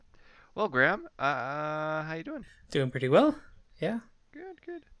Well, Graham, how you doing? Doing pretty well. Yeah. Good,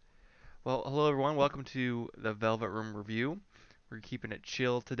 good. Well, hello everyone. Welcome to the Velvet Room review. We're keeping it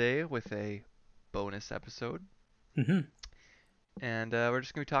chill today with a bonus episode, hmm and we're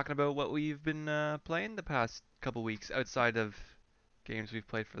just gonna be talking about what we've been playing the past couple weeks outside of games we've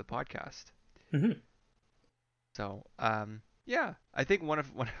played for the podcast. hmm So, yeah, I think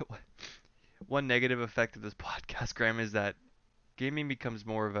one negative effect of this podcast, Graham, is that gaming becomes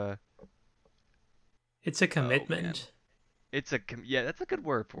more of a It's a oh man, commitment. yeah, that's a good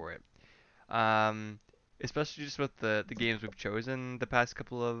word for it. Um, Especially just with the games we've chosen the past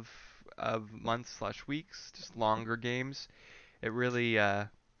couple of months slash weeks, just longer games. It really it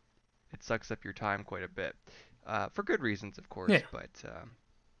sucks up your time quite a bit, for good reasons, of Yeah. course. But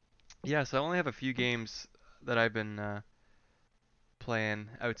yeah, so I only have a few games that I've been playing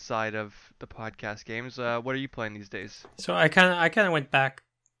outside of the podcast games. What are you playing these days? So I kind of went back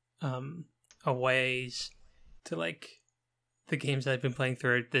a ways to like the games that I've been playing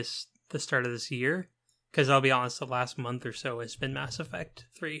throughout the start of this year because I'll be honest, the last month or so has been Mass Effect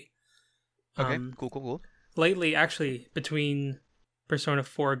 3. Okay, Um cool, cool, cool. Lately actually between Persona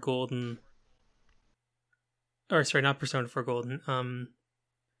 4 Golden or sorry, not Persona 4 Golden,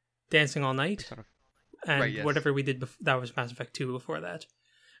 Dancing All Night Persona. Right, and yes. whatever we did that was Mass Effect 2 before that.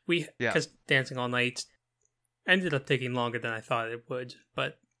 We Yeah. because Dancing All Night ended up taking longer than I thought it would,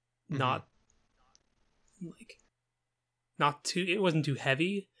 but Mhm. not like not too. It wasn't too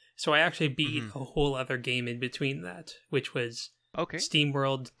heavy, so I actually beat Mhm. a whole other game in between that, which was Okay.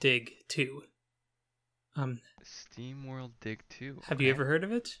 SteamWorld Dig 2. Steam World Dig 2. Have you Okay. ever heard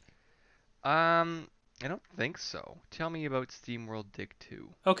of it? Um, I don't think so. Tell me about SteamWorld Dig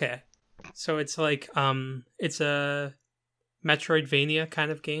 2. Okay, so it's like it's a Metroidvania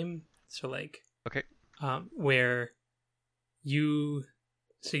kind of game. So like Okay. where you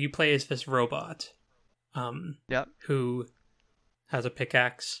you play as this robot Yeah. who has a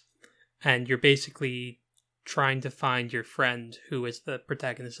pickaxe, and you're basically trying to find your friend who is the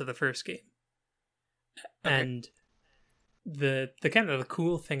protagonist of the first game. Okay. And the kind of the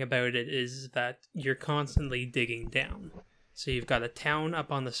cool thing about it is that you're constantly digging down. So you've got a town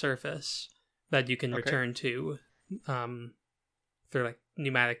up on the surface that you can Okay. return to um, through like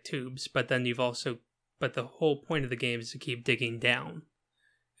pneumatic tubes, but then you've also but the whole point of the game is to keep digging down.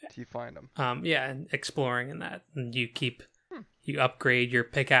 Do you find them? Yeah, and exploring in that, and Hmm. you upgrade your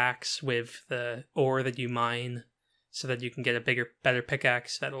pickaxe with the ore that you mine, so that you can get a better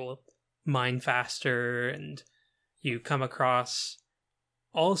pickaxe that'll mine faster, and you come across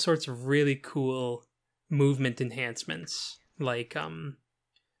all sorts of really cool movement enhancements. Like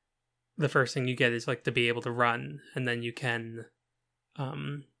the first thing you get is like to be able to run, and then you can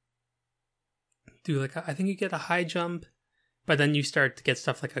um do like I think you get a high jump, but then you start to get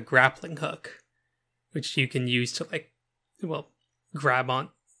stuff like a grappling hook, which you can use to like, well, grab on,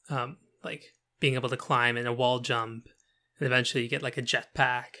 like being able to climb in a wall jump, and eventually you get like a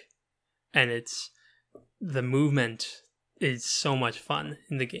jetpack, and it's the movement is so much fun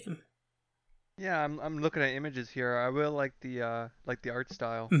in the game. Yeah, I'm looking at images here. I will like the art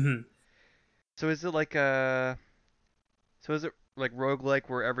style. hmm So is it so is it like roguelike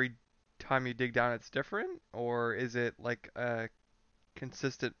where every time you dig down it's different, or is it like a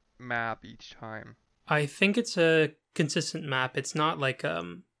consistent map each time? I think it's a consistent map. It's not a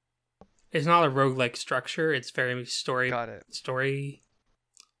roguelike structure. It's very Got it. story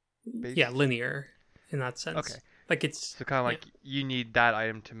yeah, Based? linear in that Okay. sense. Like it's So kind of yeah. like you need that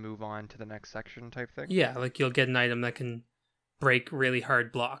item to move on to the next section type thing? Yeah, like you'll get an item that can break really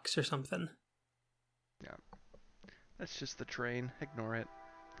hard blocks or something. Yeah. That's just the train. Ignore it.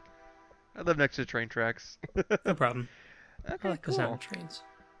 I live next to train tracks. No problem. I Okay, like the sound of cool. trains.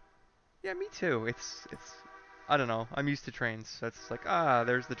 Yeah, me too. It's I don't know. I'm used to trains. So it's like,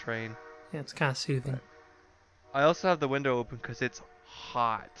 there's the train. Yeah, it's kind of soothing. But I also have the window open because it's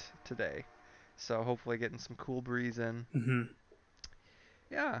hot today. So hopefully getting some cool breeze in. hmm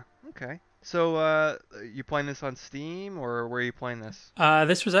Yeah, okay. So you playing this on Steam or where are you playing this?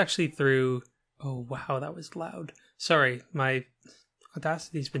 This was actually through. Oh wow, that was loud. Sorry, my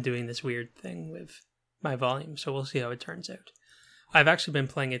Audacity's been doing this weird thing with my volume, so we'll see how it turns out. I've actually been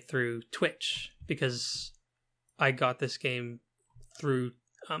playing it through Twitch because I got this game through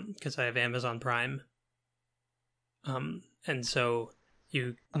because I have Amazon Prime. And so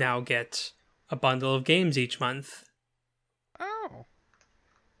you Oh. now get a bundle of games each month. Oh.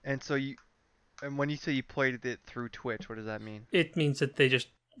 And so and when you say you played it through Twitch, what does that mean? It means that they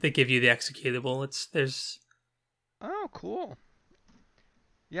give you the executable. It's there's Oh, cool.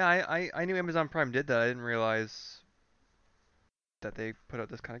 Yeah, I knew Amazon Prime did that. I didn't realize that they put out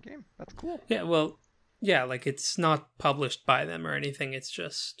this kind of game. That's cool. Yeah, well, yeah, like it's not published by them or anything. It's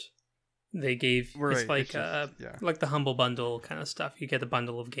just they gave it's Right. It's just yeah. like the Humble Bundle kind of stuff. You get a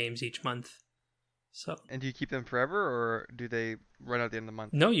bundle of games each month. So And do you keep them forever, or do they run out at the end of the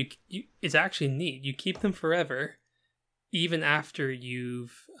month? no, you it's actually neat. You keep them forever, even after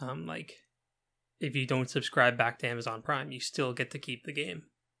you've like if you don't subscribe back to Amazon Prime, you still get to keep the game.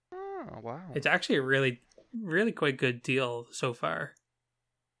 Oh wow. It's actually a really quite good deal so far.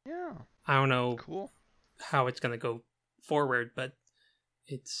 Yeah. I don't know Cool. how it's going to go forward, but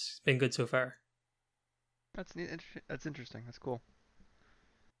it's been good so far. That's neat. That's interesting. That's cool.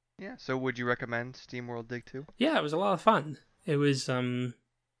 Yeah. So would you recommend SteamWorld Dig 2? Yeah, it was a lot of fun. It was yeah,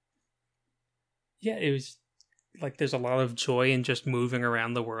 it was like there's a lot of joy in just moving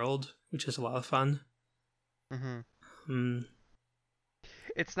around the world, which is a lot of fun. Mhm. Um,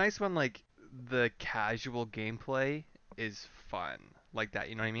 It's nice when like the casual gameplay is fun like that.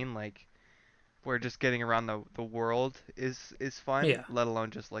 You know what I mean? Like where just getting around the world is fun, yeah. let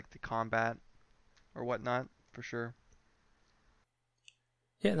alone just like the combat or whatnot, for sure.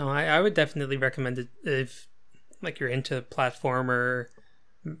 Yeah, no, I would definitely recommend it if like you're into platformer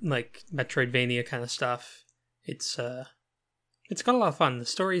like Metroidvania kind of stuff. It's got a lot of fun. The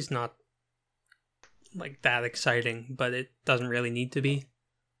story's not like that exciting, but it doesn't really need to be.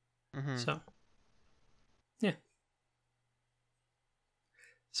 Mhm. So, yeah.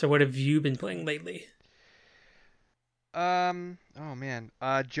 So what have you been playing lately? Oh man.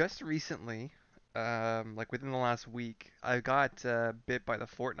 Just recently, like within the last week, I got bit by the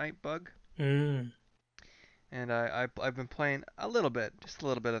Fortnite bug, Mm. and I've been playing a little bit, just a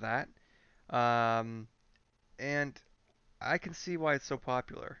little bit of that. Um, and I can see why it's so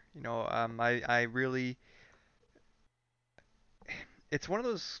popular. I really, it's one of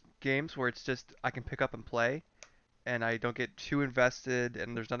those games where it's just I can pick up and play, and I don't get too invested,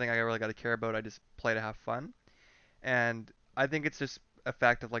 and there's nothing I really got to care about. I just play to have fun. And I think it's just a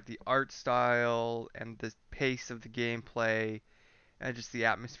fact of like the art style and the pace of the gameplay and just the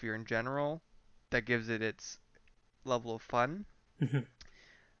atmosphere in general that gives it its level of fun. Mhm.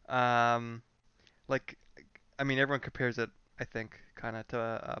 Um, like, I mean, everyone compares it, I think, kind of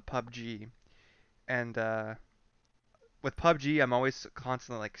to PUBG, and with PUBG, I'm always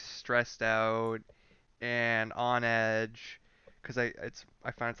constantly like stressed out and on edge because I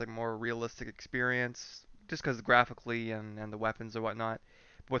find it's like more realistic experience just because graphically and the weapons and whatnot.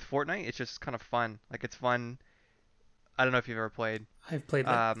 But with Fortnite, it's just kind of fun. Like it's fun. I don't know if you've ever played. I've played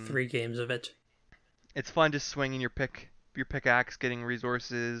like Um, 3 games of it. it's fun just swinging your pickaxe, getting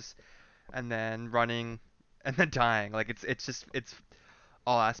resources, and then running, and then dying. Like it's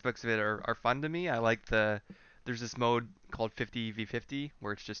all aspects of it are fun to me. I like there's this mode called 50v50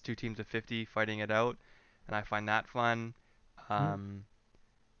 where it's just two teams of 50 fighting it out, and I find that fun. Mm. Um,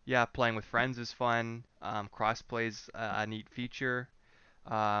 yeah, playing with friends is fun. Crossplay's a neat feature,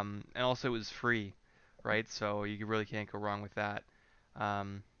 and also it was free, right? So you really can't go wrong with that.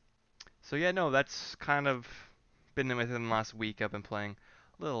 Um, so yeah, no, that's kind of been within the last week. I've been playing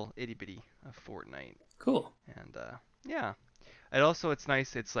a little itty bitty of Fortnite, Cool. and yeah. And also it's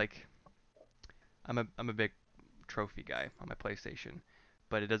nice. It's like I'm a big trophy guy on my PlayStation,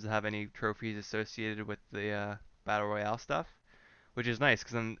 but it doesn't have any trophies associated with the Battle Royale stuff, which is nice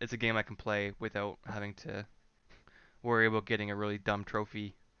because then it's a game I can play without having to worry about getting a really dumb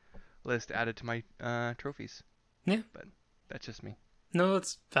trophy list added to my trophies. Yeah. But that's just me. No,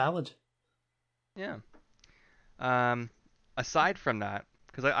 that's valid. Yeah. Um, aside from that,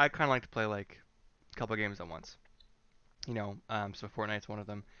 because I kind of like to play like a couple games at once. So Fortnite's one of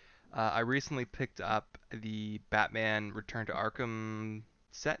them. I recently picked up the Batman Return to Arkham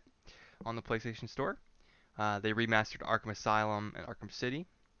set on the PlayStation Store. They remastered Arkham Asylum and Arkham City,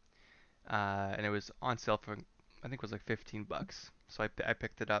 and it was on sale for I think it was like $15. So I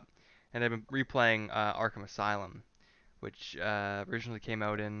picked it up, and I've been replaying Arkham Asylum, which originally came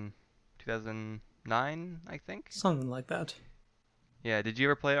out in 2009, I think. Something like that. Yeah, did you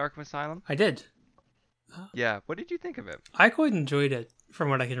ever play Arkham Asylum? I did. Yeah, what did you think of it? I quite enjoyed it from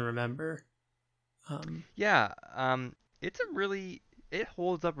what I can remember. Yeah, it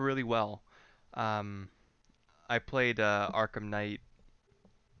holds up really well. Um, I played Arkham Knight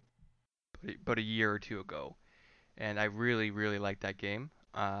about a year or two ago, and I really, really liked that game.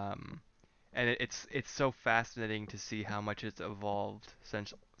 And it's so fascinating to see how much it's evolved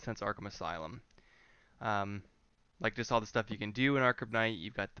since Arkham Asylum. Um, like just all the stuff you can do in Arkham Knight.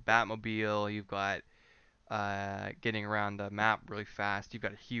 You've got the Batmobile. You've got getting around the map really fast. You've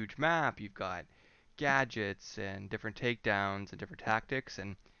got a huge map. You've got gadgets and different takedowns and different tactics.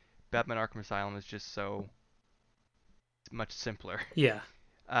 And Batman Arkham Asylum is just so it's much simpler. Yeah.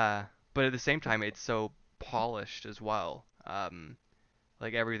 Uh, but at the same time, it's so polished as well.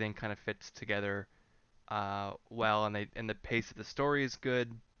 Like everything kind of fits together well, and the pace of the story is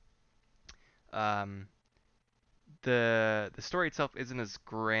good. Um, the story itself isn't as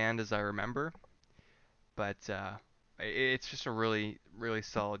grand as I remember, but it's just a really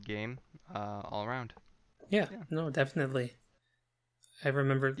solid game all around. Yeah. Yeah. No, definitely. I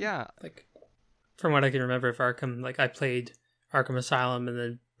remember, Yeah. like, from what I can remember of Arkham, like, I played Arkham Asylum and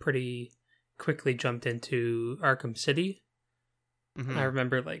then pretty quickly jumped into Arkham City. I Hmm.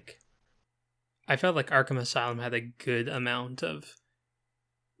 remember, like, I felt like Arkham Asylum had a good amount of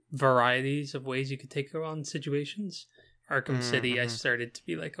varieties of ways you could take on situations. Arkham City, I Hmm. started to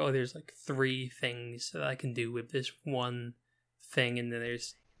be like, oh, there's like 3 things that I can do with this one thing, and then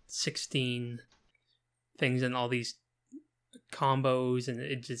there's 16 things and all these combos, and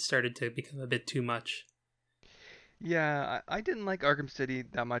it just started to become a bit too much. Yeah, I didn't like Arkham City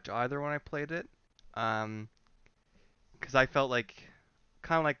that much either when I played it. Because I felt like,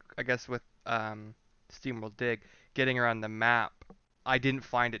 kind of like, I guess with SteamWorld Dig, getting around the map, I didn't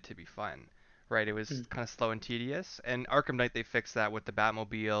find it to be fun, right? It was Mm. kind of slow and tedious. And Arkham Knight, they fixed that with the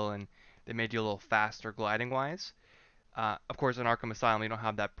Batmobile, and they made you a little faster gliding wise. Of course, in Arkham Asylum, you don't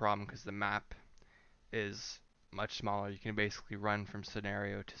have that problem because the map is much smaller. You can basically run from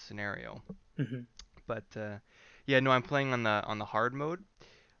scenario to scenario. Hmm. But yeah, no, I'm playing on the hard mode.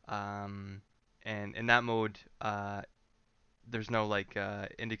 Um, and in that mode, there's no like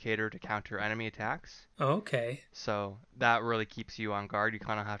indicator to counter enemy attacks. Okay, So that really keeps you on guard. You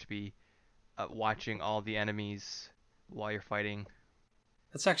kind of have to be watching all the enemies while you're fighting.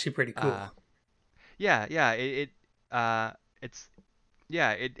 that's actually pretty Uh, cool. yeah, yeah. It's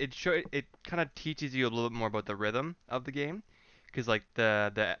yeah. It kind of teaches you a little bit more about the rhythm of the game, because like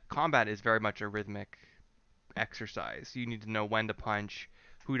the combat is very much a rhythmic exercise. You need to know when to punch,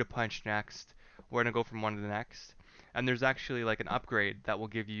 who to punch next, where to go from one to the next. And there's actually like an upgrade that will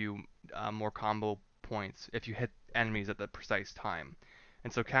give you more combo points if you hit enemies at the precise time.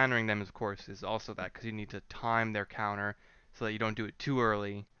 And so countering them, of course, is also that because you need to time their counter so that you don't do it too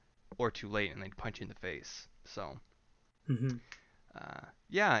early or too late and they punch you in the face. So Hmm.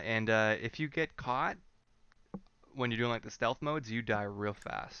 yeah, and if you get caught when you're doing like the stealth modes, you die real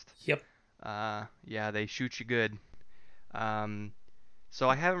fast. Yep. Yeah, they shoot you good. Um, So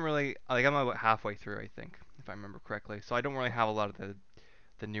I haven't really like I'm about halfway through, I think, if I remember correctly. So I don't really have a lot of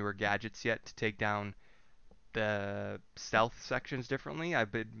the newer gadgets yet to take down the stealth sections differently.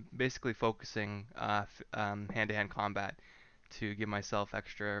 I've been basically focusing hand-to-hand combat to give myself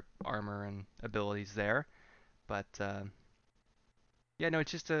extra armor and abilities there. But yeah, no,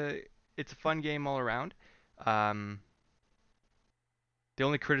 it's a fun game all around. Um, the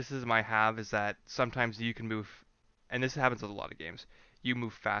only criticism I have is that sometimes you can move, and this happens with a lot of games. You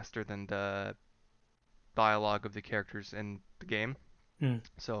move faster than the dialogue of the characters in the game. Mm.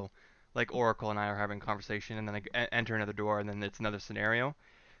 So, like Oracle and I are having a conversation, and then I enter another door, and then it's another scenario.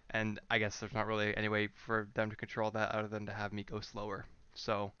 And I guess there's not really any way for them to control that other than to have me go slower.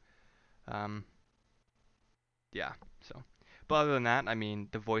 So, um, yeah. So, but other than that, I mean,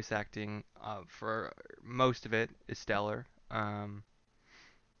 the voice acting for most of it is stellar.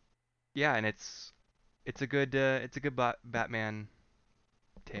 Yeah, and it's a good Batman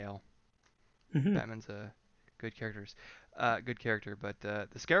tale. Hmm. Batman's a good character. But the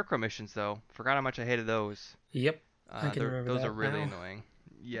Scarecrow missions, though, forgot how much I hated those. Yep. I can remember Those are that really now. annoying.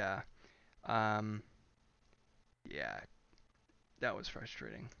 Yeah. Um. Yeah, that was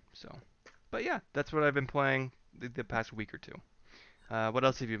frustrating. So, but yeah, that's what I've been playing the past week or two. What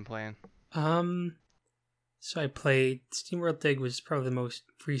else have you been playing? Um, so I played SteamWorld Dig was probably the most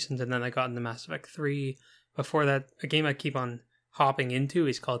recent, and then I got into Mass Effect 3. Before that, a game I keep on hopping into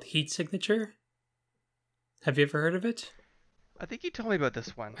is called Heat Signature. Have you ever heard of it? I think you told me about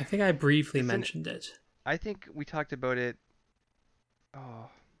this one. I think I briefly Isn't mentioned it. I think we talked about it. Oh,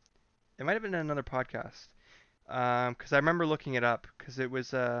 it might have been in another podcast. Because I remember looking it up. Because it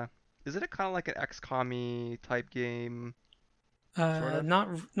was is it a kind of like an XCOM type game, sort of?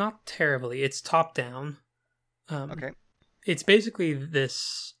 Not terribly. It's top down. Um, Okay. it's basically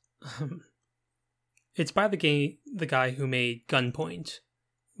this. It's by the guy who made Gunpoint,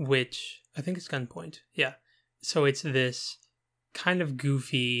 which I think it's Gunpoint. Yeah. So it's this kind of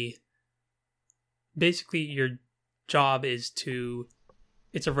goofy. Basically, your job is to.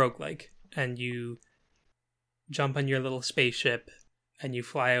 It's a roguelike, and you jump on your little spaceship, and you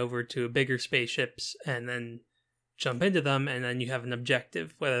fly over to bigger spaceships, and then jump into them, and then you have an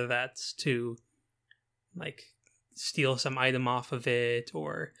objective, whether that's to like steal some item off of it,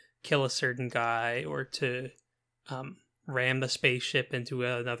 or kill a certain guy, or to ram the spaceship into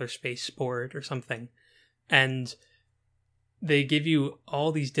another spaceport or something. And they give you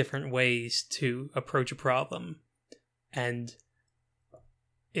all these different ways to approach a problem. And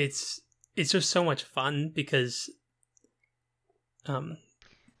it's just so much fun because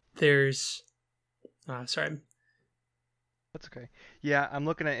there's sorry. That's okay. Yeah, I'm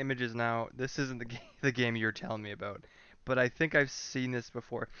looking at images now. This isn't the game you're telling me about, but I think I've seen this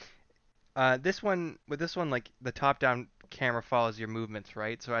before. This one, like the top-down camera follows your movements,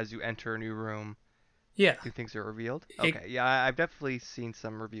 right? So as you enter a new room, Yeah. new things are revealed. It- Okay, yeah, I've definitely seen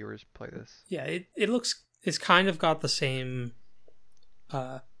some reviewers play this. Yeah, it looks, it's kind of got the same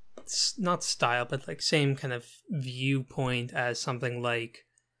not style, but like same kind of viewpoint as something like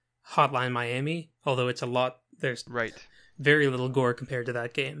Hotline Miami, although there's Right. very little gore compared to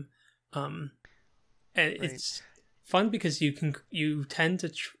that game. And Right. it's fun because you tend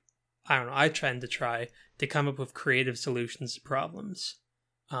to I don't know, I tend to try to come up with creative solutions to problems.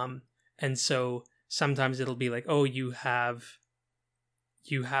 And so sometimes it'll be like, oh, you have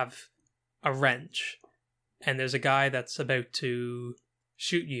a wrench and there's a guy that's about to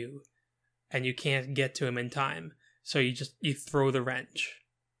shoot you and you can't get to him in time. So you throw the wrench.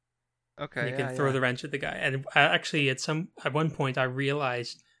 Okay. And you can throw the wrench at the guy. And actually at one point I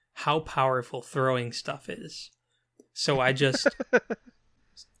realized how powerful throwing stuff is. So I just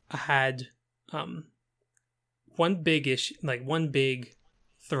had one big issue, like one big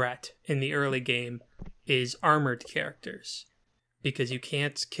threat in the early game is armored characters, because you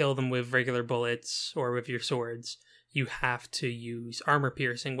can't kill them with regular bullets or with your swords. You have to use armor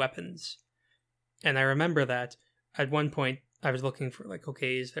piercing weapons. And I remember that at one point I was looking for like,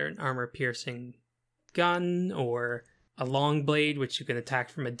 okay, is there an armor piercing gun or a long blade which you can attack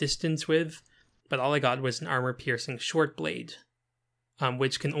from a distance with? But all I got was an armor piercing short blade,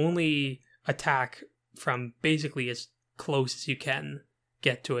 which can only attack from basically as close as you can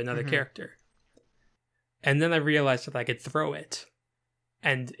get to another character. And then I realized that I could throw it,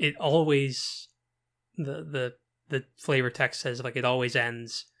 and it always the flavor text says like it always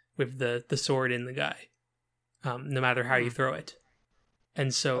ends with the sword in the guy, no matter how you throw it.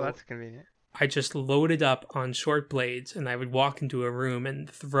 And so that's convenient. I just loaded up on short blades, and I would walk into a room and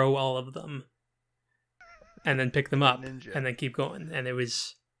throw all of them, and then pick them up, Ninja. and then keep going. And it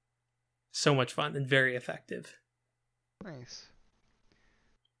was so much fun and very effective. Nice.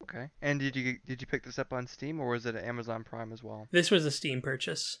 Okay. And did you pick this up on Steam, or was it at Amazon Prime as well? This was a Steam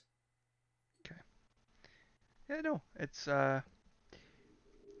purchase. Okay. Yeah, no, it's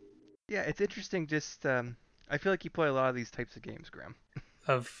it's interesting. Just I feel like you play a lot of these types of games, Graham.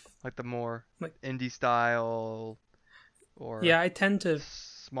 Of Like the more like indie style, or I tend to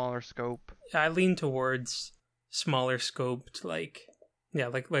smaller scope. I lean towards smaller scoped, like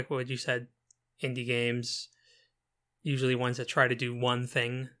what you said, indie games. Usually ones that try to do one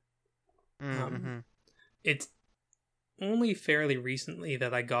thing. It's only fairly recently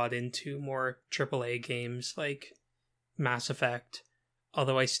that I got into more AAA games like Mass Effect.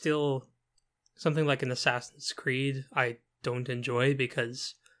 Although I still, something like an Assassin's Creed, I don't enjoy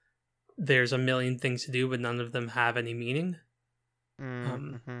because there's a million things to do, but none of them have any meaning.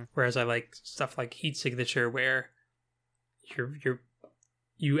 Whereas I like stuff like Heat Signature, where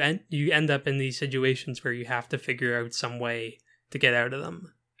you end up in these situations where you have to figure out some way to get out of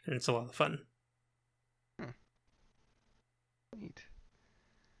them, and it's a lot of fun. Neat.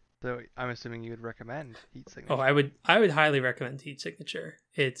 So I'm assuming you would recommend Heat Signature. Oh, I would highly recommend Heat Signature.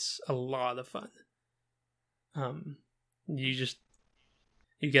 It's a lot of fun. You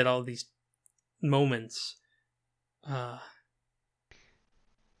get all these moments.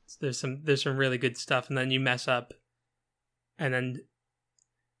 There's some really good stuff, and then you mess up, and then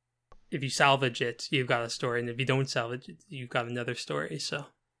if you salvage it, you've got a story, and if you don't salvage it, you've got another story. So,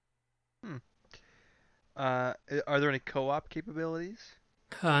 are there any co-op capabilities?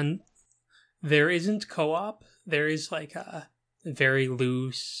 there isn't co-op. There is like a very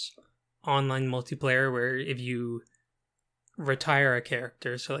loose online multiplayer where if you retire a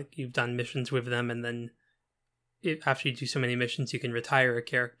character, so like you've done missions with them, and then after you do so many missions, you can retire a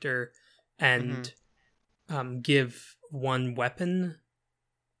character and give one weapon.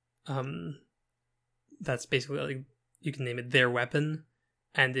 That's basically like, you can name it their weapon,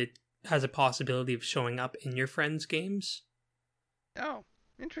 and it has a possibility of showing up in your friends' games. Oh,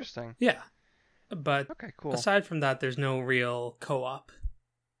 interesting. Yeah, but okay, cool. Aside from that, there's no real co-op.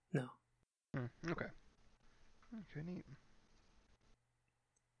 No. Okay. Okay, neat.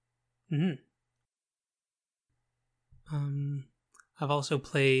 I've also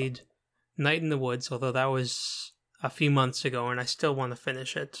played Night in the Woods, although that was a few months ago, and I still want to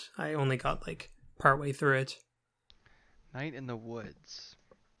finish it. I only got like partway through it. Night in the Woods.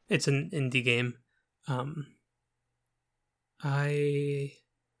 It's an indie game. I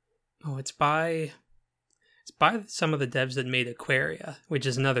it's by some of the devs that made Aquaria, which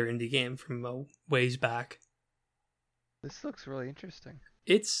is another indie game from a ways back. This looks really interesting.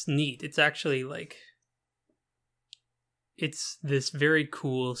 It's neat. It's actually it's this very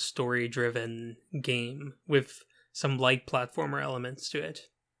cool story-driven game with some light platformer elements to it,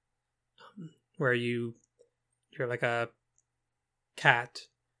 where you're like a cat,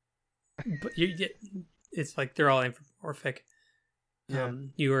 but it's like they're all anthropomorphic. Yeah.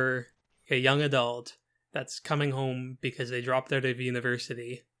 You're a young adult that's coming home because they dropped out of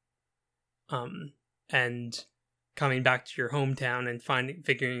university, and coming back to your hometown and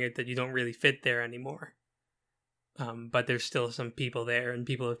figuring out that you don't really fit there anymore. But there's still some people there, and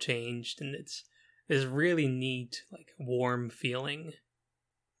people have changed, and it's this really neat, like warm feeling.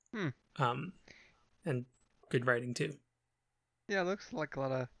 And good writing too. Yeah, it looks like a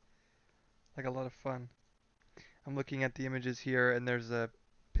lot of fun. I'm looking at the images here, and there's a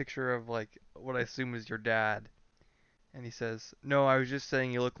picture of like what I assume is your dad, and he says, "No, I was just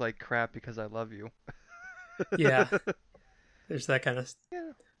saying you look like crap because I love you." Yeah, there's that kind of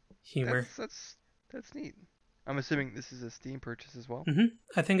Yeah, humor. that's neat. I'm assuming this is a Steam purchase as well.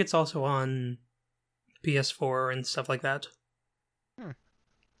 I think it's also on PS4 and stuff like that.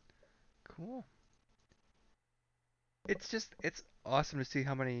 Cool. It's awesome to see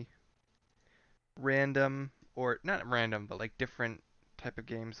how many random, or not random, but like different type of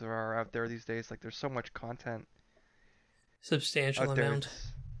games there are out there these days. Like there's so much content Substantial out there. amount.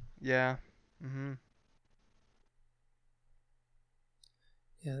 Yeah. Mhm.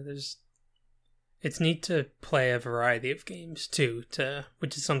 Yeah, it's neat to play a variety of games too,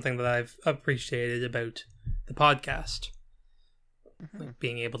 which is something that I've appreciated about the podcast. Like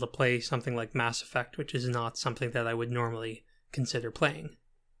being able to play something like Mass Effect, which is not something that I would normally consider playing.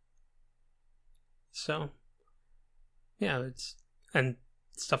 So, yeah, and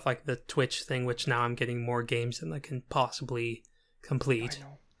stuff like the Twitch thing, which now I'm getting more games than I can possibly complete. I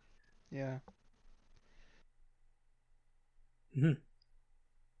know. Yeah.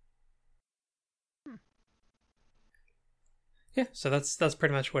 Yeah, so that's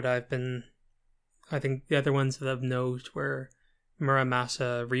pretty much what I've been. I think the other ones that I've noted were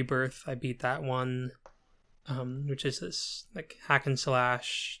Muramasa Rebirth. I beat that one, which is this like hack and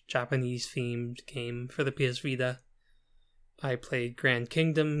slash Japanese themed game for the PS Vita. I played Grand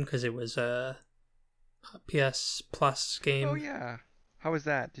Kingdom because it was a PS Plus game. Oh yeah. How was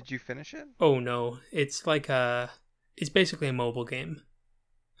that? Did you finish it? Oh no, it's basically a mobile game.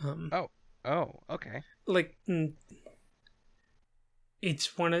 Oh, okay. Like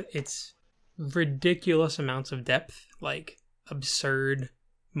it's ridiculous amounts of depth, like absurd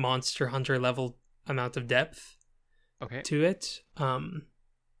Monster Hunter level amount of depth to it. And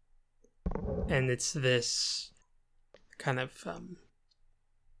it's this kind of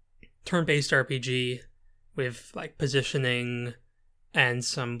turn-based RPG with like positioning and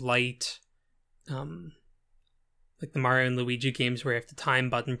some light, like the Mario and Luigi games where you have to time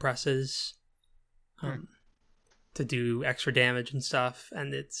button presses to do extra damage and stuff.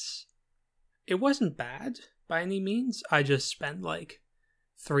 And it wasn't bad by any means. I just spent like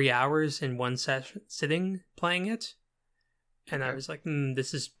 3 hours in one sitting playing it, and I was like,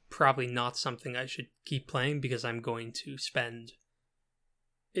 this is probably not something I should keep playing because I'm going to spend.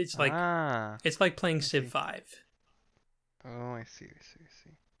 It's like playing Civ 5. Oh, I see.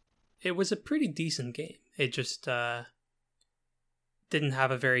 It was a pretty decent game. It just didn't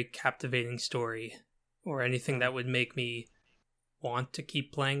have a very captivating story or anything that would make me want to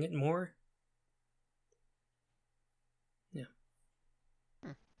keep playing it more.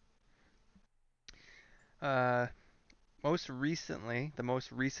 Most recently, the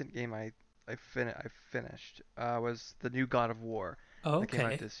most recent game I finished was the new God of War that came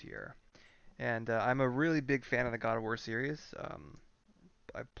out this year, and I'm a really big fan of the God of War series.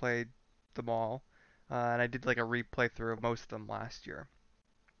 I played them all, and I did like a replay through of most of them last year.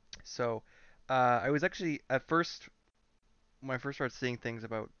 So I was actually at first when I first started seeing things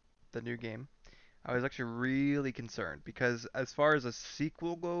about the new game, I was actually really concerned because as far as a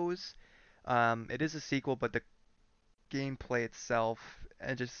sequel goes, it is a sequel, but the gameplay itself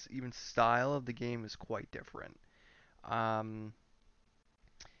and just even style of the game is quite different. Um,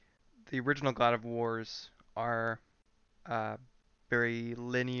 the original God of Wars are uh, very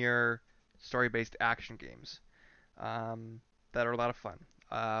linear, story-based action games that are a lot of fun.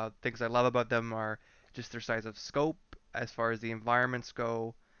 Things I love about them are just their size of scope, as far as the environments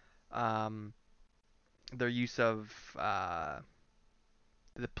go, um, their use of the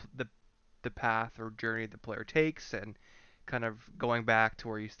the path or journey the player takes, and kind of going back to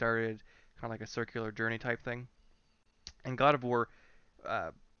where you started, kind of like a circular journey type thing. And God of War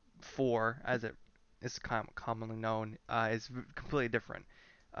uh, 4, as it is commonly known, is completely different.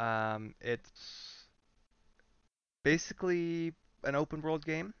 It's basically an open world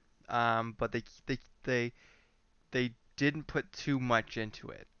game, but they they didn't put too much into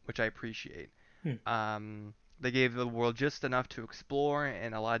it, which I appreciate. Hmm. They gave the world just enough to explore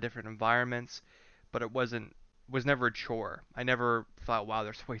in a lot of different environments, but it was never a chore. I never thought, wow,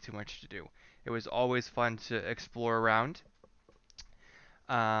 there's way too much to do. It was always fun to explore around.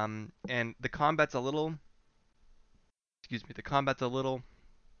 And the combat's a little, excuse me, the combat's a little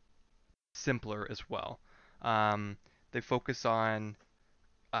simpler as well. Um, they focus on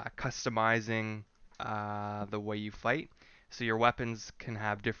customizing the way you fight. So your weapons can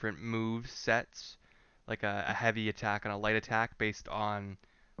have different move sets, like a heavy attack and a light attack based on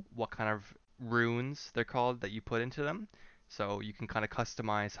what kind of runes they're called that you put into them. So you can kind of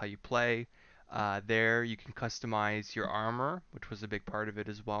customize how you play. There you can customize your armor, which was a big part of it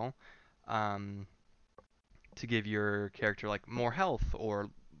as well, um, to give your character like more health or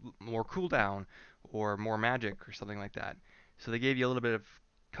more cooldown or more magic or something like that. So they gave you a little bit of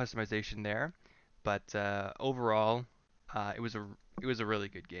customization there, but overall, it was a really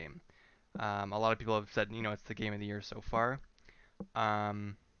good game. A lot of people have said, it's the game of the year so far.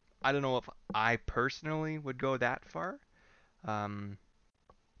 Um, I don't know if I personally would go that far. Um,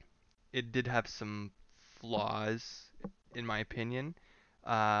 it did have some flaws, in my opinion.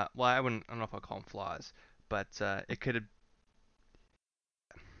 Well, I don't know if I'll call them flaws, but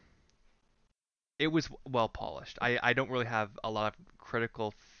it was well polished. I don't really have a lot of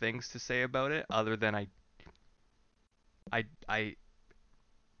critical things to say about it, other than I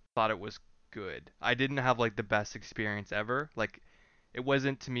thought it was good. I didn't have like the best experience ever. Like it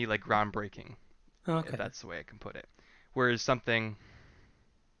wasn't to me like groundbreaking, if Okay. that's the way I can put it. Whereas something,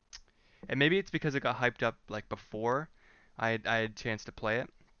 and maybe it's because it got hyped up like before I had a chance to play it,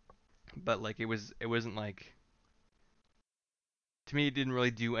 but like it wasn't like, to me it didn't really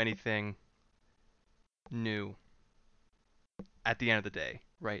do anything new at the end of the day,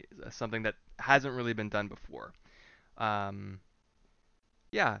 right? Something that hasn't really been done before. Um,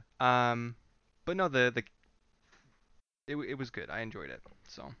 yeah. But no, it was good. I enjoyed it,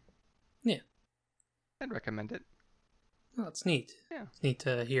 so Yeah. I'd recommend it. Well, that's neat. Yeah. It's neat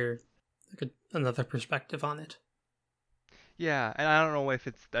to hear another perspective on it. Yeah, and I don't know if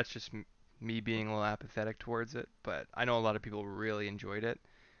that's just me being a little apathetic towards it, but I know a lot of people really enjoyed it.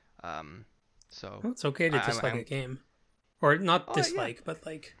 Um, so Well, it's okay to dislike a I'm game. Or not oh yeah, dislike, but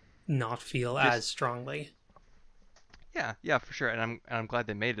like not feel just as strongly. yeah, for sure. And I'm glad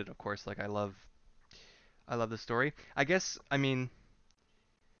they made it. Of course, like I love the story. I guess I mean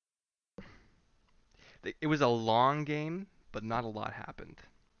it was a long game, but not a lot happened.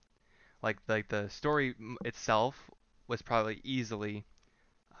 Like the story itself was probably easily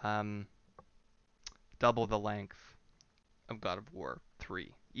um double the length of God of War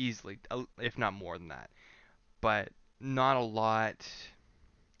 3, easily, if not more than that. But not a lot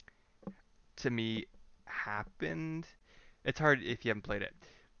to me happened. It's hard if you haven't played it,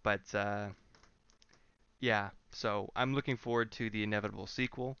 but yeah. So I'm looking forward to the inevitable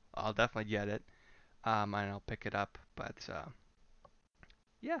sequel. I'll definitely get it, and I'll pick it up. But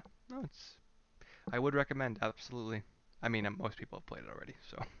yeah, no, I would recommend, absolutely. I mean, most people have played it already,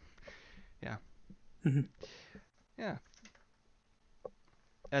 so yeah, Mhm. yeah.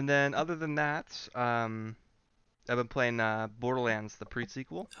 And then other than that, I've been playing Borderlands, the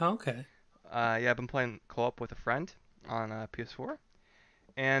pre-sequel. Okay. Yeah, I've been playing co-op with a friend on PS4,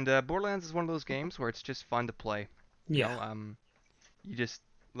 and Borderlands is one of those games where it's just fun to play. You Yeah. know, you just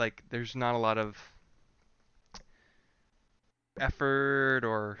like there's not a lot of effort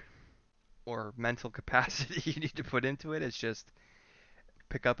or mental capacity you need to put into it. It's just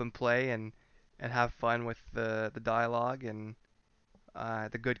pick up and play and have fun with the dialogue and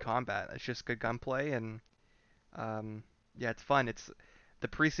the good combat. It's just good gunplay and yeah, it's fun. It's the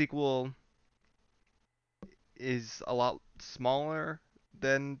pre-sequel is a lot smaller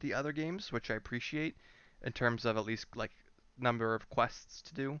than the other games, which I appreciate in terms of at least like number of quests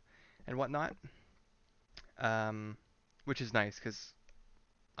to do and whatnot. Um, which is nice because,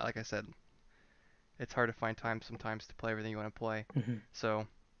 like I said, it's hard to find time sometimes to play everything you want to play. Hmm. So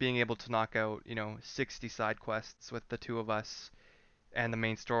being able to knock out, 60 side quests with the two of us and the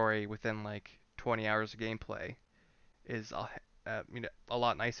main story within like 20 hours of gameplay is a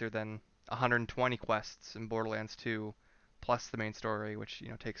lot nicer than 120 quests in Borderlands 2 plus the main story, which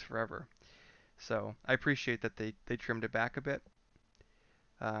takes forever. So I appreciate that they trimmed it back a bit.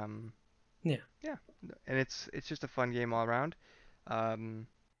 Um, Yeah. Yeah, and it's just a fun game all around. Um,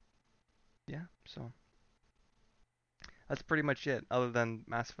 yeah, so that's pretty much it, other than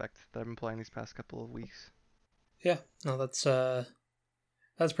Mass Effect that I've been playing these past couple of weeks. Yeah. No, that's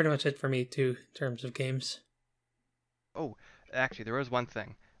pretty much it for me too in terms of games. Oh, actually, there was one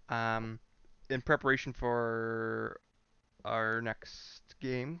thing. Um, in preparation for our next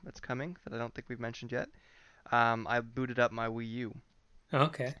game that's coming that I don't think we've mentioned yet, I booted up my Wii U,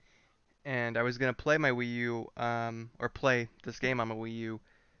 Okay. and I was gonna play my Wii U, or play this game on my Wii U,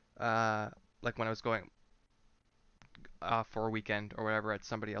 uh, like when I was going for a weekend or whatever at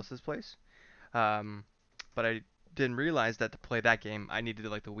somebody else's place. Um, but I didn't realize that to play that game, I needed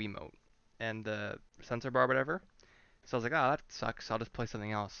like the Wiimote and the sensor bar, whatever. So I was like, oh, that sucks. I'll just play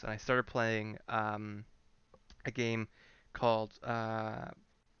something else. And I started playing a game called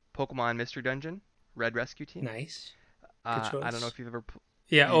Pokemon Mystery Dungeon Red Rescue Team. Nice. Good I don't know choice. if you've ever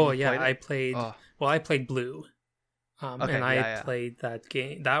Yeah. Oh, you've yeah. played I it. played. Oh, Well, I played Blue. And okay, I yeah, played that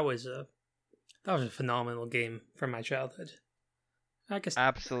game. That was a phenomenal game from my childhood. I guess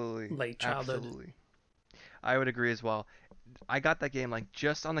absolutely, late childhood. absolutely. I would agree as well. I got that game like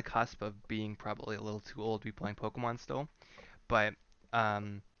just on the cusp of being probably a little too old to be playing Pokemon still, but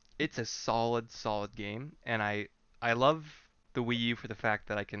um, it's a solid, solid game, and I love the Wii U for the fact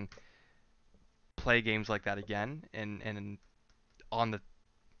that I can play games like that again and on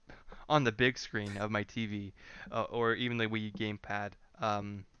the big screen of my TV, or even the Wii gamepad.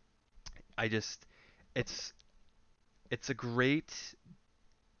 I just it's it's a great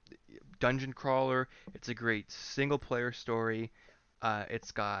dungeon crawler. It's a great single player story.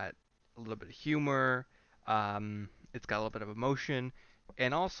 It's got a little bit of humor. It's got a little bit of emotion,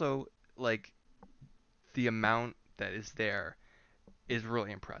 and also like the amount that is there is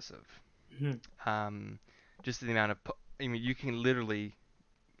really impressive. Mhm. Um, just the amount of I mean, you can literally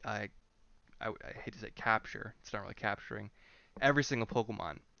I I hate to say capture. It's not really capturing every single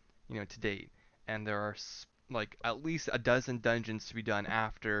Pokemon, to date, and there are like at least a dozen dungeons to be done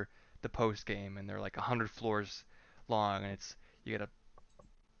after the post game, and they're like 100 floors long, and you gotta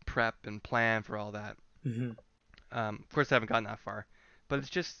prep and plan for all that. Mhm. Of course, I haven't gotten that far, but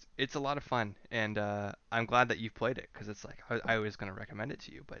it's a lot of fun, and I'm glad that you've played it because it's like I was gonna recommend it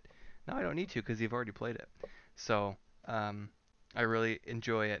to you, but now I don't need to because you've already played it. So um, I really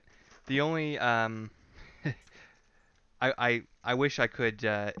enjoy it. The only I wish I could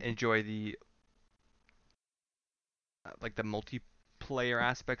enjoy the like the multiplayer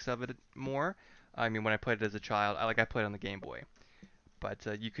aspects of it more. I mean, when I played it as a child, I played on the Game Boy, but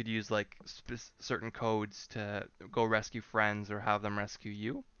you could use like certain codes to go rescue friends or have them rescue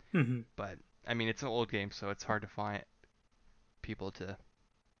you. Mhm. But I mean, it's an old game, so it's hard to find people to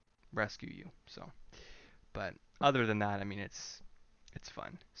rescue you. So, but other than that, I mean, it's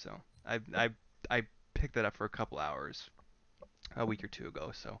fun. So I picked that up for a couple hours a week or two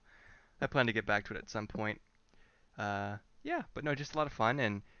ago. So I plan to get back to it at some point. Yeah, but no, just a lot of fun,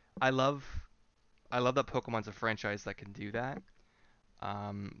 and I love I love that Pokemon's a franchise that can do that.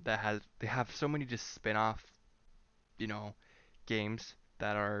 They have so many just spin-off, you know, games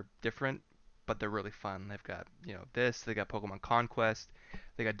that are different, but they're really fun. They've got they got Pokemon Conquest,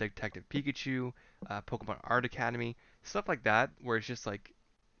 they got Detective Pikachu, Pokemon Art Academy, stuff like that, where it's just like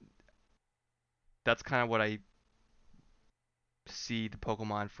that's kind of what I see the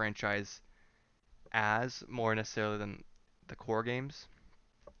Pokemon franchise as more necessarily than the core games.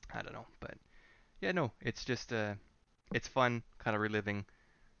 I don't know, but yeah, no, it's just it's fun kind of reliving,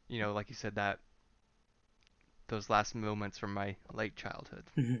 like you said, that those last moments from my late childhood.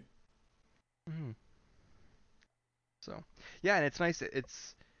 Mhm. Hmm. So yeah, and it's nice. It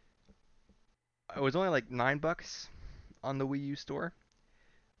was only like $9 on the Wii U store,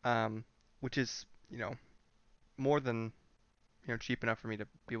 um, which is more than cheap enough for me to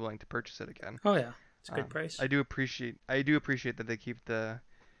be willing to purchase it again. Oh yeah, it's a good price. I do appreciate that they keep the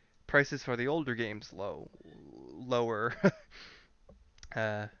prices for the older games lower.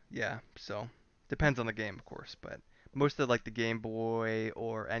 Yeah, so depends on the game, of course, but most of like the Game Boy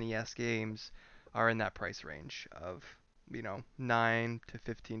or NES games are in that price range of, $9 to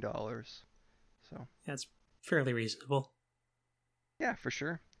 $15. So, Yeah, it's fairly reasonable. yeah, for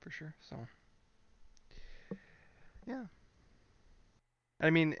sure, for sure. So, yeah. I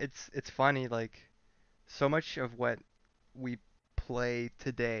mean, it's funny like so much of what we play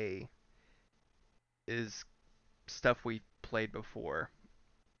today is stuff we played before.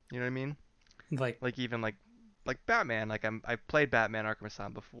 You know what I mean? Like, Like even like Batman. Like I played Batman Arkham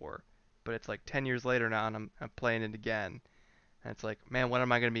Asylum before, but it's like 10 years later now, and I'm playing it again, and it's like, man, when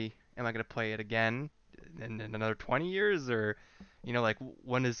am I gonna be? Am I gonna play it again in another 20 years, or like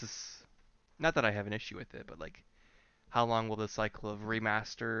when is this? not that I have an issue with it, but like how long will the cycle of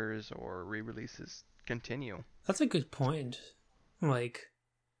remasters or re-releases continue? That's a good point. Like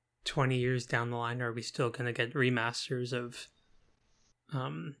 20 years down the line, are we still gonna get remasters of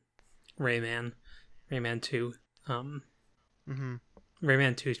um Rayman, Rayman 2? Um, Hmm.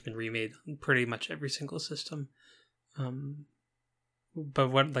 Rayman 2's been remade on pretty much every single system. Um, but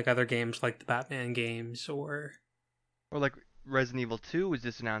what, like other games like the Batman games or Or like Resident Evil 2 was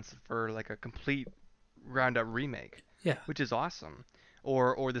just announced for like a complete ground up remake, yeah, which is awesome.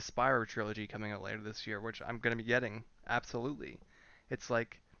 Or the Spyro trilogy coming out later this year, which I'm gonna be getting absolutely. It's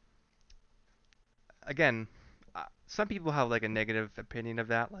like again, some people have like a negative opinion of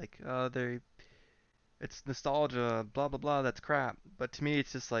that, like it's nostalgia, blah blah blah, that's crap. But to me,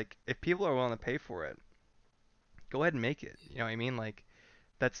 it's just like if people are willing to pay for it, go ahead and make it. You know what I mean? Like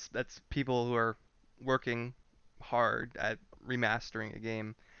that's people who are working hard at remastering a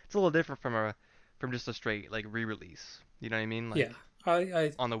game. It's a little different from just a straight like re-release. You know what I mean? yeah. Like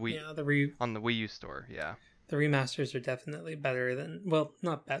I on the Wii yeah, on the Wii U store. Yeah, the remasters are definitely better than, well,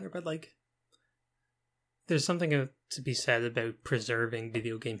 not better, but like there's something to be said about preserving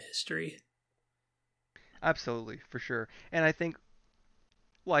video game history. absolutely for sure. And I think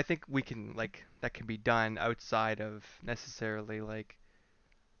we can like that can be done outside of necessarily like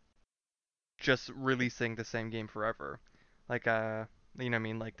just releasing the same game forever. Like you know what I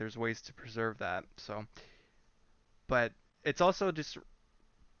mean? Like there's ways to preserve that. So, but it's also just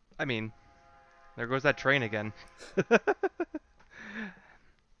I mean, there goes that train again.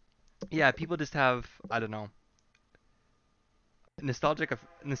 Yeah, people just have I don't know.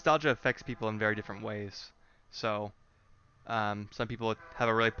 Nostalgia affects people in very different ways. So, some people have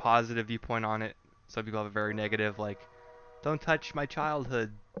a really positive viewpoint on it. Some people have a very negative, like, don't touch my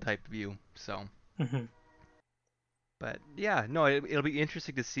childhood type view. So, Hmm. but yeah, no, it'll be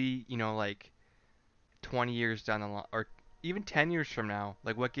interesting to see, you know, like 20 years down the line, or even 10 years from now,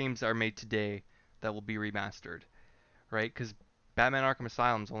 like what games are made today that will be remastered, right? Because Batman Arkham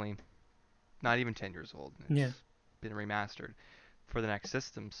Asylum's only not even 10 years old. Yeah, It's been remastered for the next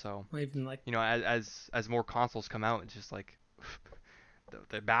system. So, or even like you know, as more consoles come out, it's just like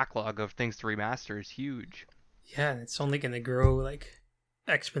the backlog of things to remaster is huge. yeah, it's only gonna grow like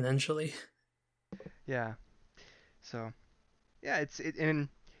exponentially. Yeah. So, yeah, and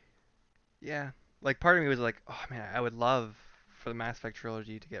yeah, like part of me was like, oh man, I would love for the Mass Effect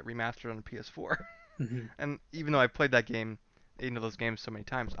trilogy to get remastered on the PS4. Hmm. And even though I played that game, you know, those games so many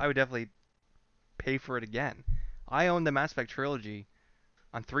times, I would definitely pay for it again. I own the Mass Effect trilogy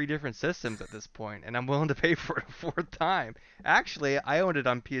on 3 different systems at this point, and I'm willing to pay for it a fourth time. Actually, I owned it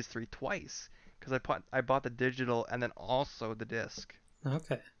on PS3 twice because I bought the digital and then also the disc.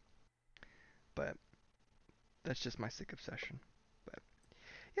 Okay. But that's just my sick obsession. But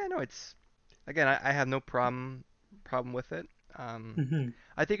yeah, no, it's again, I have no problem with it. Hmm.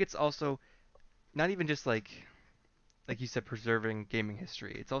 I think it's also not even just like you said, preserving gaming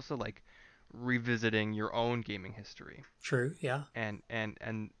history. It's also like revisiting your own gaming history, True. Yeah. and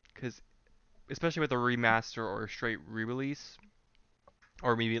because especially with a remaster or a straight re-release,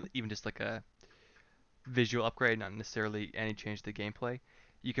 or maybe even just like a visual upgrade, not necessarily any change to the gameplay,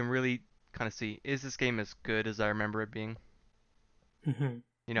 you can really kind of see, is this game as good as I remember it being? Hmm.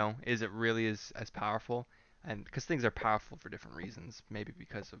 You know, is it really as powerful? And because things are powerful for different reasons, maybe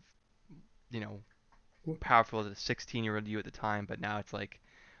because of you know powerful as a 16-year-old you at the time, but now it's like,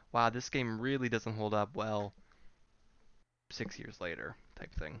 wow, this game really doesn't hold up well 6 years later,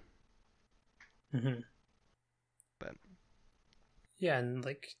 type thing. Hmm. But Yeah, and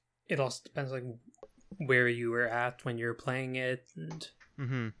like it also depends like where you were at when you were playing it and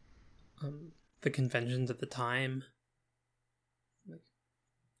mhm, the conventions at the time. Like,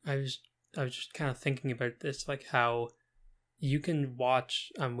 I was I was just kind of thinking about this, like how you can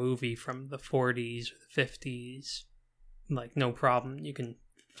watch a movie from the 40s or the 50s, like no problem. You can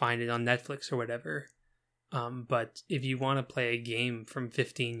find it on Netflix or whatever. But if you want to play a game from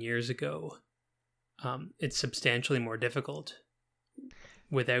 15 years ago, it's substantially more difficult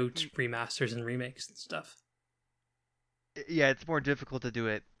without remasters and remakes and stuff. yeah, it's more difficult to do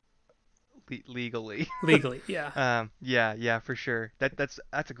it legally. Legally, yeah. Yeah, yeah, for sure. That's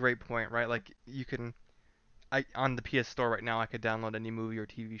a great point, right? Like you can, I on the PS Store right now, I could download any movie or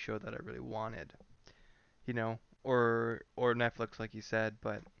TV show that I really wanted, you know, or Netflix, like you said.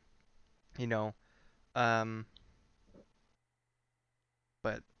 But you know, um,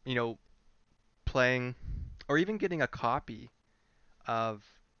 but you know, playing or even getting a copy of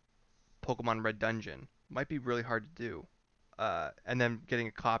Pokemon Red Dungeon might be really hard to do. And then getting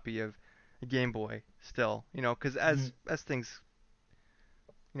a copy of a Game Boy still, you know, because Mhm. as things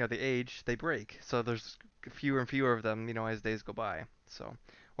they age, they break. So there's fewer and fewer of them, as days go by. So,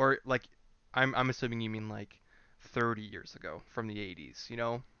 or like, I'm assuming you mean like 30 years ago from the 80s,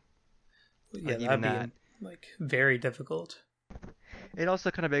 Yeah, like even that'd be that. like very difficult. It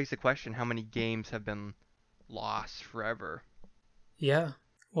also kind of begs the question how many games have been lost forever, Yeah.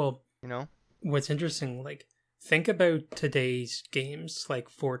 Well, you know? what's interesting, like think about today's games like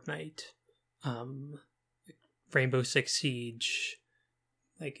Fortnite, um, Rainbow Six Siege,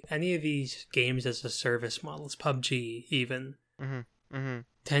 like any of these games as a service models, PUBG even. Mhm. Mhm.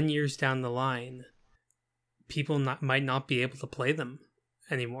 10 years down the line, people might not be able to play them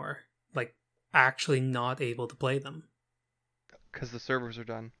anymore. Like actually not able to play them. Because the servers are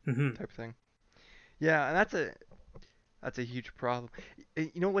done, Hmm. type thing. Yeah, and that's a huge problem.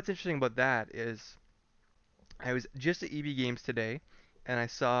 You know what's interesting about that is I was just at EB Games today, and I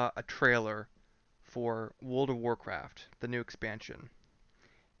saw a trailer for World of Warcraft, the new expansion.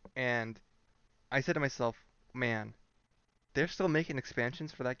 And I said to myself, man, they're still making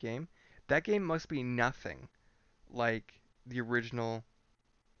expansions for that game? That game must be nothing like the original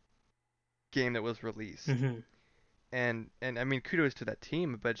game that was released. Hmm. And I mean, kudos to that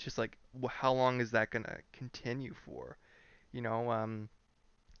team, but it's just like, how long is that gonna continue for? You know,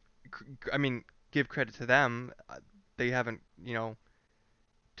 I mean, give credit to them. They haven't,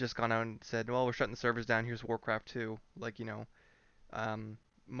 just gone out and said, well, we're shutting the servers down. Here's Warcraft 2. Like, um,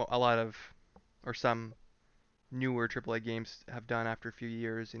 a lot of, or some newer AAA games have done after a few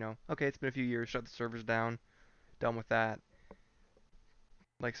years. Okay, it's been a few years. Shut the servers down. Done with that.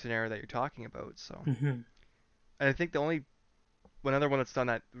 Like scenario that you're talking about. So, Hmm. and I think the only another one that's done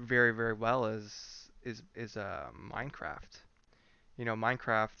that very very well is Minecraft.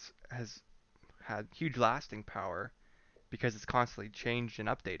 Minecraft has had huge lasting power because it's constantly changed and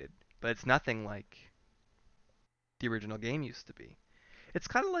updated, but it's nothing like the original game used to be. It's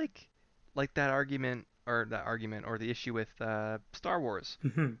kind of like that argument or the issue with Star Wars,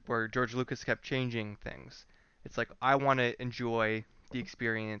 Hmm. where George Lucas kept changing things. It's like I want to enjoy the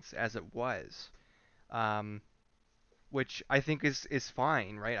experience as it was, um, which I think is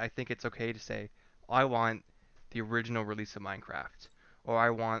fine, right? I think it's okay to say I want the original release of Minecraft, or I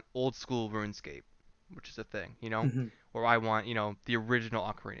want old school RuneScape, which is a thing, Hmm. or I want the original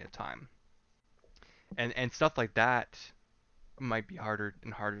Ocarina of Time, and stuff like that might be harder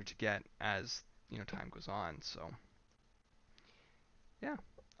and harder to get as time goes on. So yeah,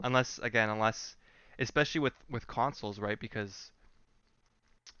 unless especially with consoles, right? Because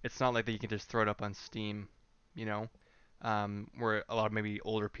it's not like that you can just throw it up on Steam, you know, where a lot of maybe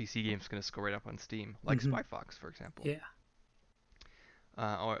older PC games can just go right up on Steam, like Hmm. Spy Fox, for example. Yeah.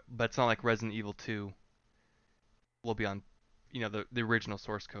 But it's not like Resident Evil 2 will be on, the original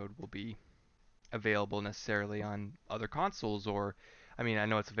source code will be available necessarily on other consoles, or I mean, I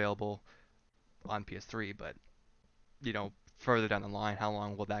know it's available on PS3, but further down the line, how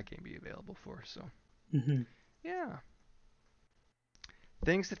long will that game be available for? So, Hmm. yeah,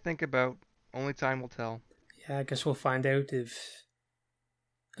 things to think about. Only time will tell. Yeah, I guess we'll find out if.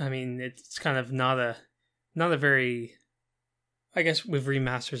 I mean, it's kind of not a very. I guess with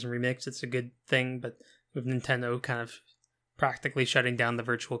remasters and remakes, it's a good thing, but with Nintendo kind of practically shutting down the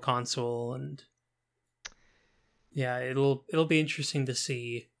virtual console, and yeah, it'll be interesting to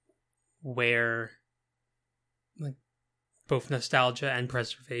see where like both nostalgia and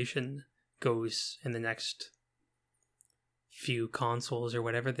preservation goes in the next few consoles or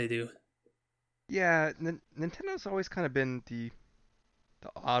whatever they do. Yeah, Nintendo's always kind of been the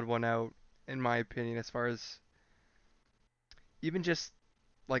odd one out, in my opinion, as far as even just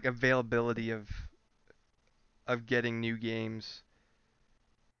like availability of getting new games.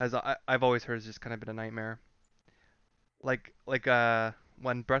 As I've always heard, has just kind of been a nightmare. Like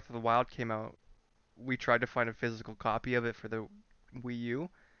when Breath of the Wild came out, we tried to find a physical copy of it for the Wii U,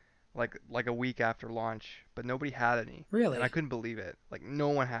 like a week after launch, but nobody had any, and I Really? couldn't believe it. Like no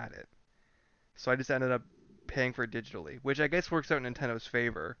one had it, so I just ended up paying for it digitally, which I guess works out in Nintendo's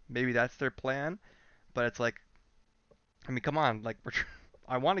favor. Maybe that's their plan, but it's like, I mean, come on, like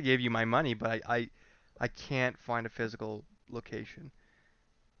I want to give you my money, but I can't find a physical location.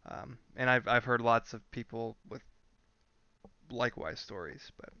 And I've heard lots of people with likewise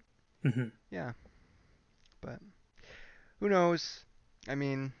stories, but Hmm. yeah, but who knows? I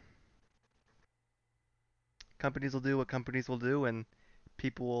mean, companies will do what companies will do, and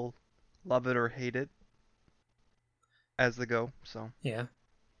people will love it or hate it as they go. So, Yeah.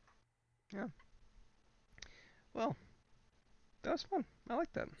 yeah. Well, that was fun. I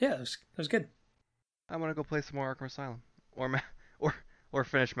like that. Yeah, it was good. I want to go play some more Arkham Asylum, or or or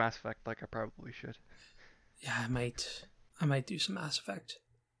finish Mass Effect like I probably should. Yeah, I might do some Mass Effect.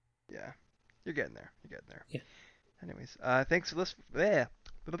 Yeah, you're getting there. You're getting there. Yeah. Anyways, thanks for listening.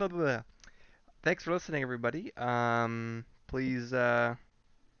 Thanks for listening, everybody. Please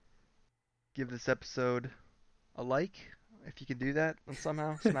give this episode a like if you can do that, and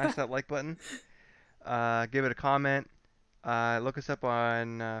somehow smash that like button. Give it a comment. Look us up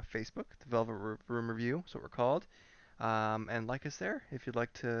on Facebook, the Velvet Room Review. That's what we're called. And like us there if you'd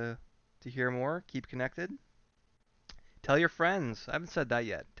like to hear more. Keep connected. Tell your friends. I haven't said that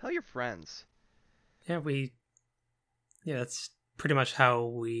yet. Tell your friends. Yeah, that's pretty much how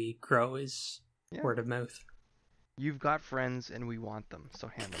we grow is word of mouth. You've got friends and we want them, so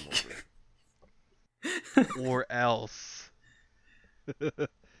hand them over. Or else.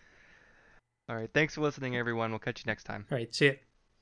 All right, thanks for listening, everyone. We'll catch you next time. All right, see ya.